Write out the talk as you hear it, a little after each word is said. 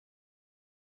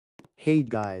Hey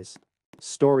guys.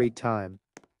 Story time.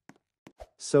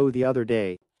 So the other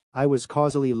day, I was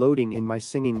causally loading in my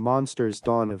Singing Monsters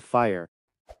Dawn of Fire.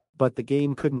 But the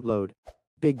game couldn't load.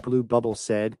 Big Blue Bubble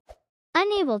said.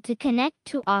 Unable to connect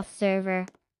to off server.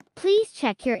 Please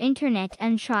check your internet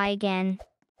and try again.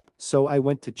 So I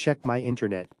went to check my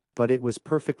internet, but it was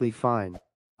perfectly fine.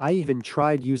 I even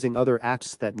tried using other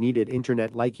apps that needed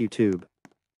internet like YouTube.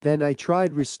 Then I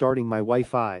tried restarting my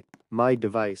Wi-Fi, my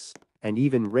device, and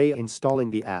even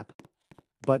reinstalling the app.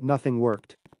 But nothing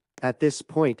worked. At this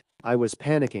point, I was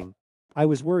panicking. I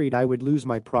was worried I would lose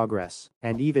my progress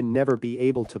and even never be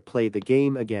able to play the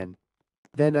game again.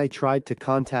 Then I tried to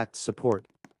contact support.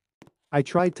 I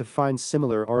tried to find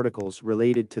similar articles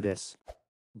related to this.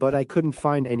 But I couldn't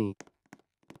find any.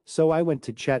 So I went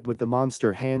to chat with the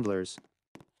monster handlers.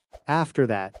 After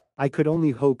that, I could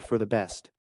only hope for the best.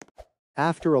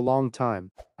 After a long time,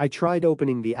 I tried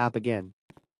opening the app again.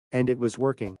 And it was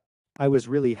working. I was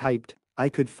really hyped, I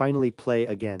could finally play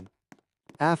again.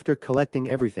 After collecting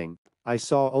everything, I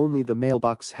saw only the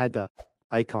mailbox had the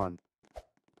icon.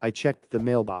 I checked the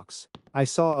mailbox. I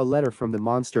saw a letter from the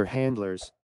monster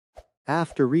handlers.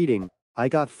 After reading, I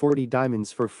got 40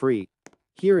 diamonds for free.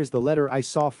 Here is the letter I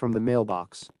saw from the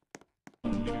mailbox.